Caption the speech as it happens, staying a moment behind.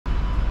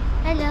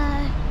Hello.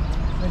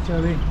 Hey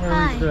Charlie, where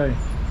are we today?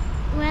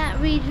 We're at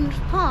Regent's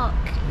Park.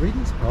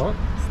 Regent's Park?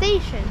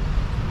 Station.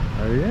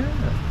 Oh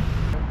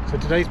yeah. So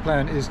today's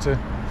plan is to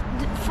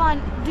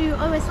do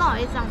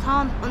OSIs that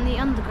aren't on the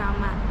underground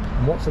map.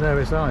 And what's an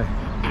OSI?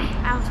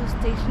 Out of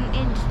Station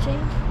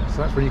Interchange. So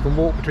that's where you can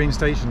walk between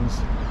stations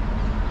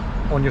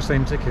on your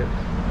same ticket.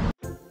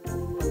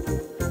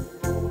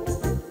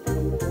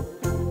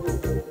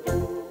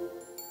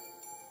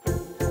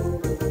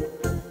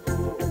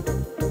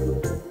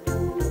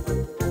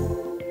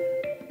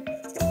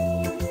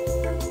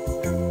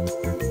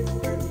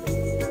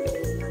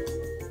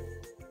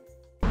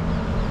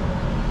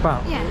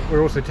 But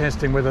we're also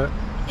testing whether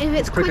if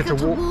it's quicker to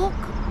walk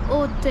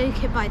or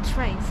take it by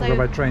train. So we'll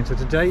go by train. So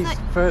today's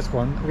first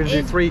one, we're going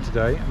to do 3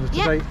 today. And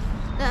today,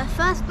 the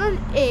first one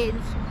is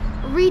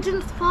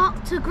Regent's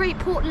Park to Great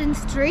Portland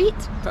Street.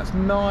 That's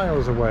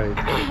miles away.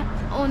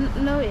 Oh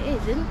no, it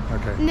isn't.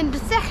 Okay. And then the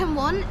second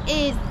one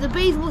is the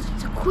Bayswater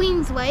to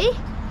Queensway.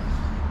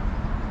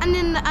 And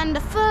then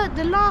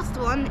the last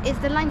one is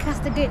the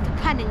Lancaster Gate to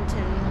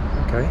Paddington.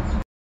 Okay.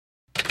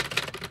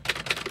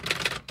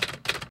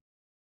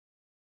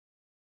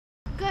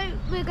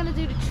 We're going to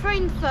do the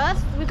train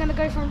first. We're going to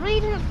go from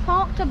Regent's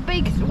Park to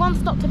one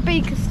stop to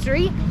Baker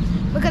Street.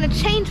 We're going to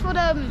change for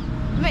the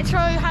Metro,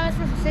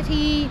 Hammersmith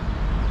City,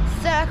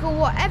 Circle,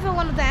 whatever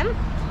one of them.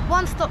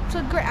 One stop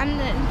to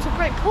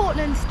Great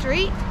Portland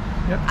Street.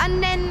 Yep.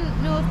 And then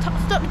we'll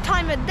stop the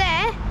timer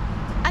there.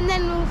 And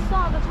then we'll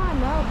start the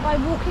timer by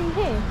walking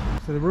here.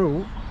 So the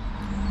rule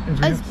is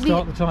we have to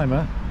start the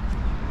timer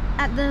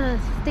at the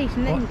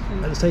station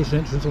entrance. At the station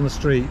entrance on the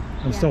street,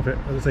 and stop it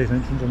at the station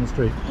entrance on the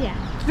street. Yeah.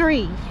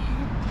 3,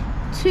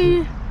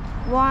 2,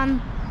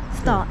 1,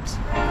 start.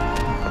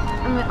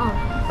 And we're on.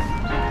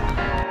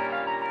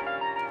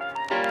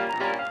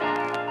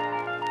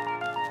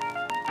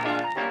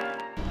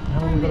 How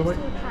long have we got to wait?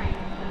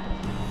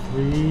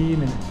 3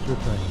 minutes to a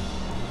train.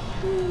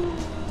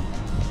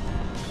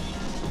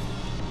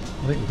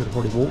 I think we could have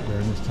probably walked there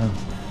in this time.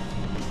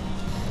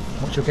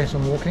 What's your guess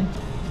on walking?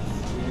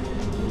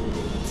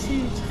 2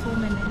 to 4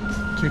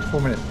 minutes. 2 to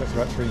 4 minutes, that's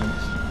about 3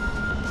 minutes.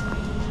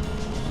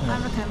 I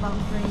reckon about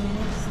 3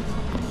 minutes.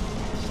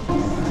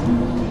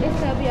 It's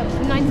going to be up to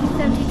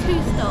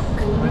 1972 stock.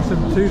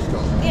 1972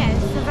 stock? Yeah,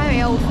 it's a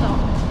very old stock.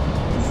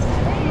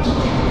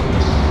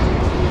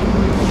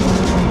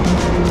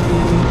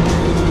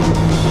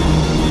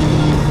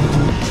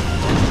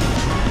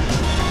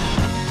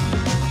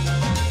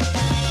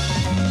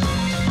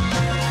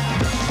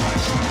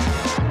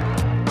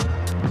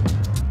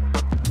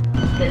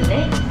 The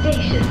next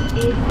station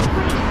is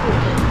Great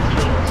Portland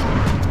Street.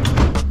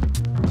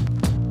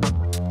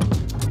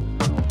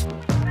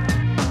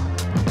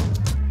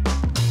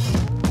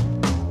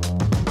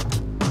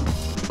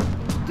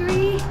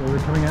 3, So we're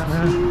coming out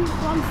now. 2,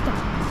 1, stop.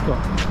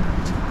 Stop.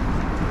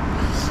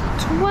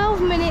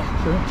 12 minutes,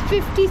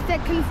 50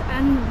 seconds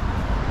and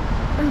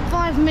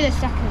 5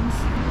 milliseconds.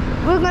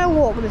 We're going to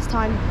walk this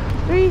time.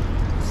 3,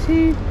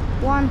 2,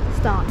 1,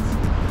 start.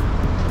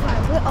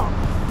 Right, we're off.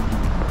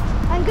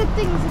 And good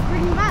thing it's a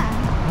green man.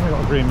 We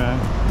got a green man.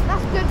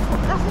 That's good.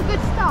 That's a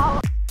good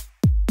start.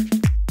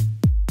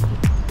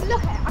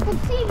 Look, I can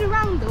see the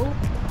roundel,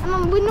 and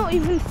we're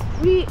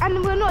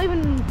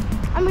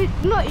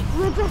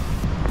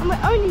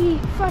only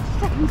 30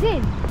 seconds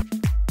in.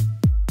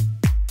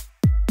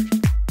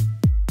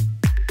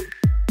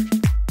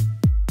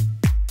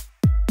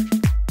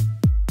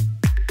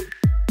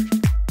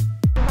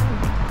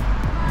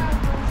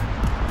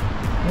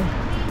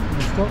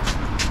 Stop.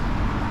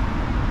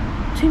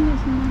 2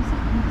 minutes and 9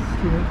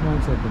 seconds. 2 minutes,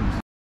 9 seconds.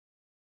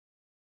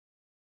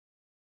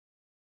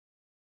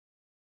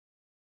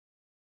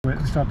 We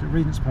started at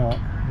Regent's Park,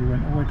 we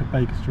went all the way to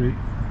Baker Street,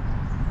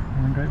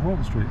 and then Great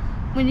Portland Street.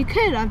 When you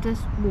could have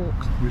just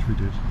walked. Which we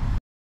did.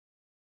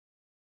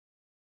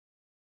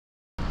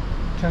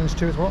 Challenge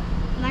 2 is what?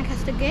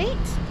 Lancaster Gate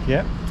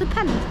Yep. to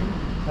Paddington.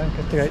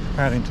 Lancaster Gate to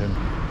Paddington.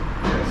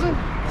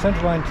 Yes.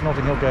 Central line to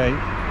Notting Hill Gate.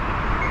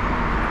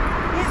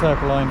 Yep.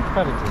 Circle line to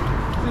Paddington.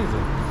 It's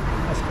easy.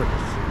 That's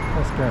quickest.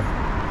 Let's go.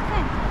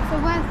 Okay, so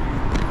we're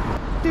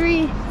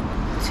 3,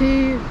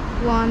 2,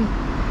 1,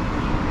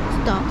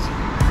 start.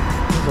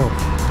 Go.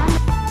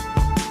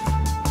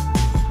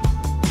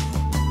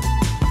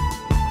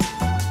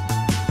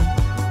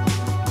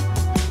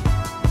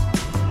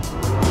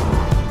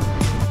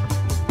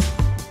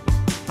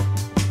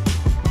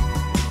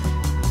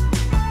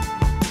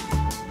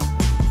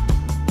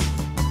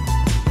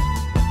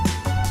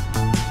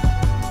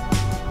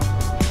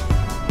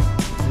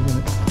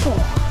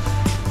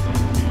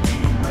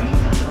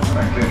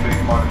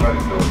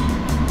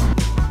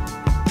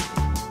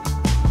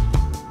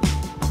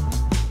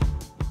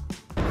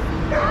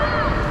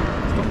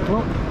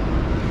 Clock.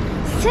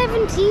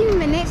 17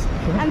 minutes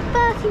and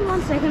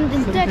 31 seconds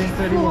and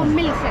 34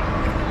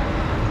 milliseconds.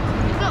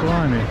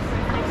 Blimey.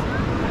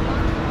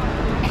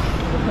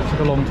 That took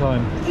a long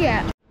time.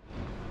 Yeah.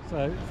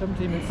 So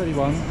 17 minutes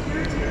 31.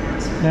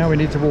 Now we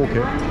need to walk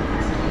it.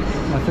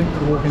 I think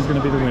the walking is going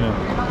to be the winner.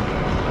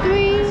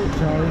 3,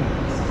 Charlie.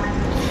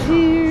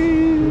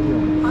 2,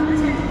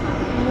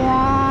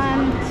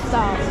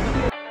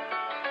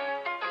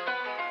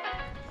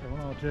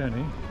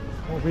 journey,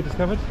 what have we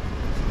discovered?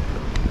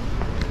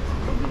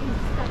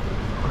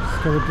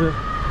 Discovered the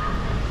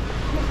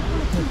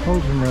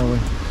Colton Railway.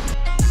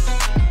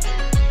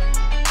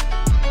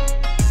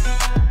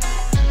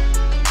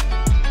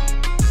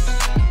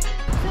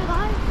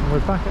 And we're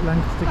back at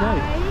Lancaster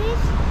Gate.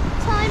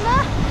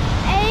 Timer,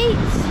 8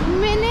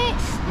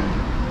 minutes,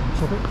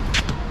 Stop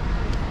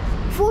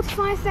it.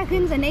 45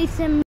 seconds and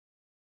 87.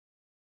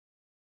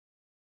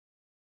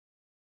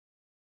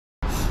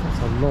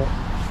 That's a lot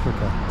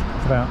quicker.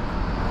 It's about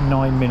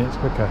 9 minutes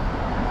quicker.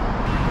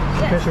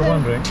 In case you're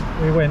wondering,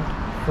 we went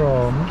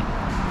from,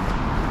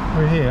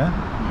 we're here,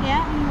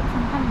 Yeah, we went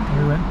from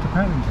Paddington. we went to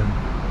Paddington.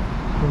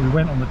 But we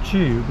went on the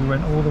tube, we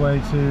went all the way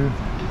to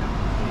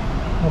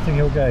Notting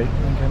Hill Gate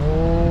and then came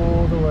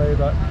all the way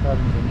back to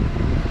Paddington.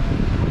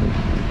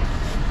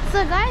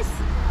 So guys,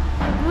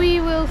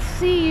 we will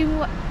see you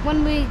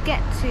when we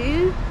get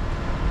to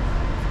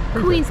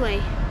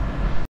Queensway.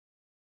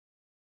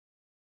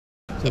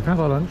 So we've had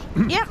our lunch.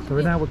 Yep. So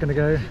we're going to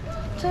go.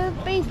 To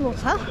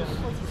Bayswater.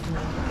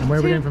 And where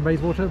are we going from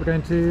Bayswater? We're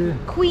going to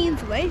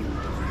Queensway.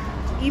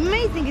 You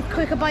may think it's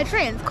quicker by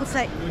trains because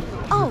like,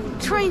 oh,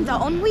 trains are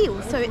on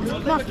wheels, so it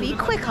must be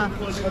quicker.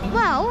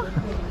 Well,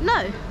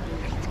 no,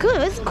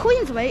 because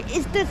Queensway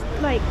is just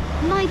like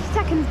 90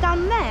 seconds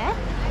down there,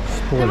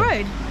 the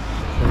road.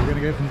 So we're going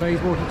to go from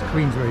Bayswater to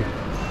Queensway.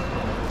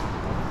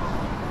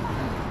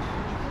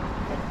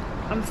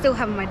 I'm still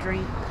having my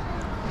drink.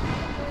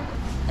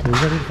 So are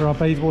you ready for our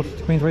Bayswater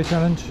to Queensway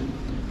challenge?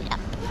 Yep.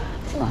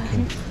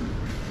 Okay.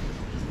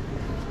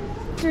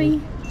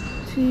 3,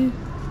 2,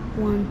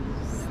 1,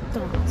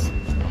 start.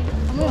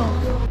 I'm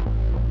off.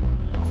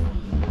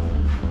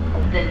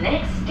 The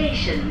next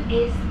station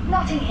is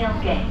Notting Hill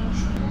Gate.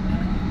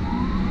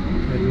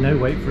 We had no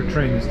wait for a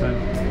train this time.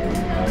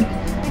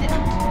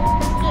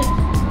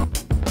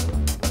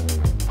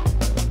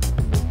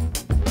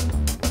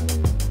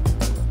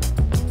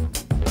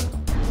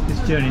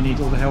 This journey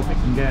needs all the help it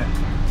can get.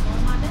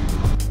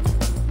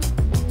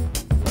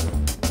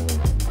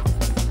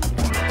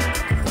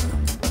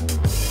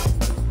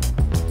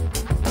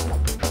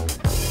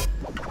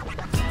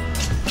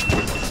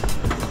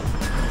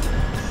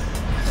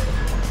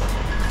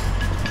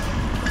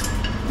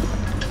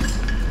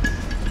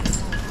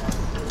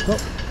 Stop.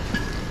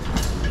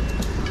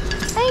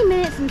 8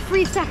 minutes and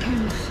 3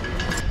 seconds.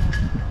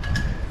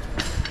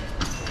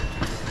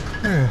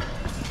 Yeah.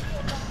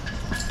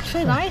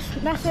 So guys,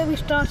 that's where we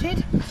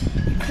started. You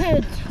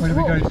could Where did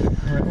we go walk to?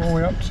 We went all the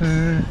way up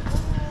to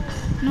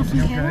Notting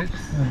Hill. Gate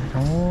and we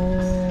come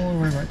all the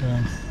way back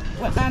down.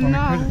 Well, And we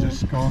now, could have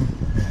just gone,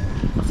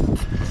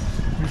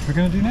 which we're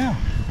going to do now.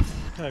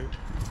 So,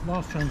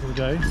 last challenge of the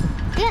day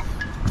yeah,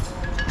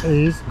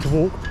 is to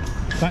walk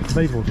back to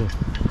Bayswater.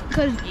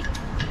 because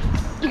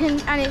you can,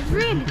 and it's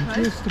really You can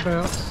close. just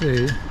about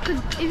see. Because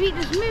if you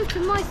just move to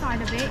my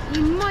side of it,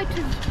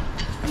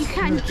 you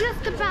can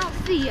just about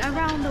see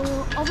around the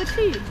other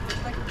tube,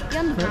 the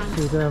underground.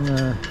 Let's see down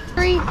there.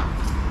 3,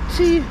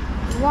 2,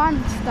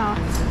 1, start.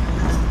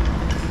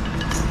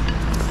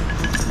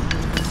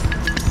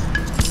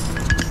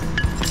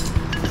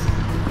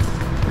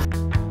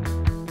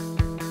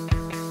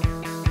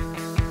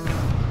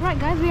 Right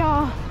guys, we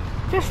are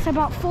just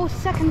about 40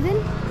 seconds in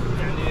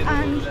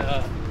and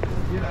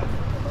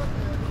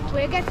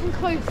we're getting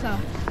closer.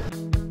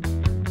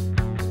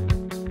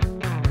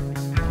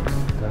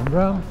 Going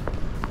round.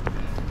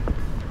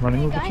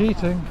 Running with the guys.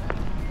 cheating.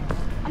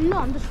 I'm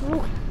not, I'm just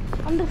walking.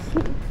 I'm just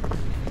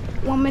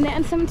 1 minute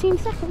and 17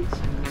 seconds.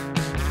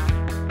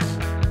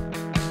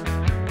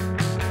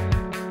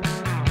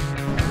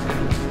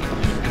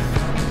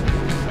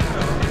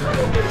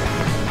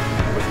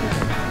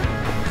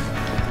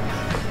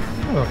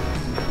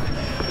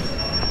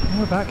 Oh. And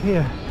we're back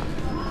here.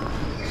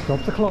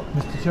 Stop the clock,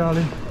 Mr.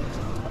 Charlie.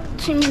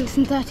 2 minutes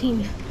and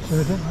 13. So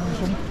is it?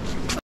 How much?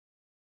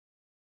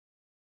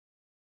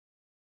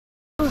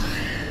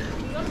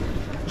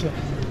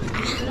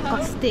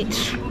 Got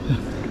stitch.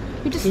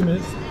 We just 2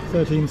 minutes,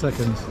 13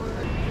 seconds.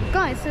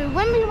 guys, so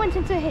when we went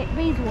into hit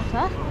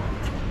Bayswater,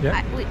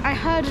 Yeah. I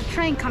heard a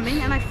train coming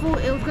and I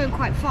thought it was going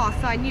quite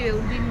fast, so I knew it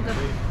would be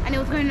and it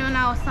was going on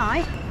our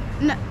side.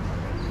 No,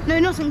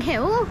 Notting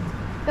Hill.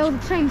 There was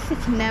a train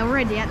sitting there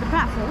already at the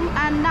platform,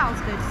 and that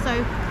was good.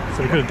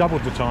 So we could have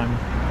doubled the time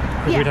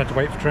if Yeah. we'd had to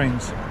wait for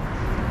trains.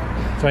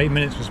 So 8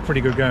 minutes was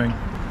pretty good going.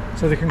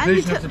 So the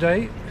conclusion of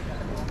today,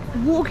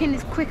 Walking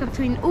is quicker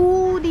between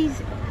all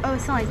these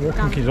OSIs.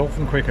 walking is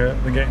often quicker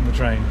than getting the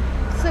train.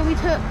 So we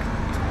took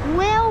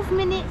 12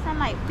 minutes and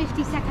like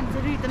 50 seconds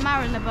to do the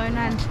Marylebone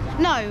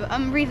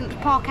and Regent's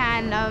Park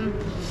and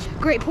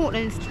Great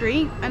Portland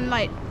Street, and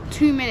like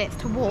 2 minutes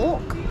to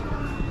walk.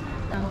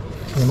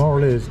 So the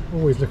moral is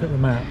always look at the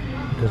map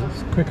because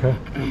it's quicker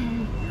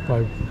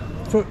by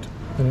foot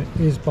than it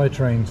is by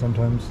train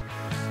sometimes.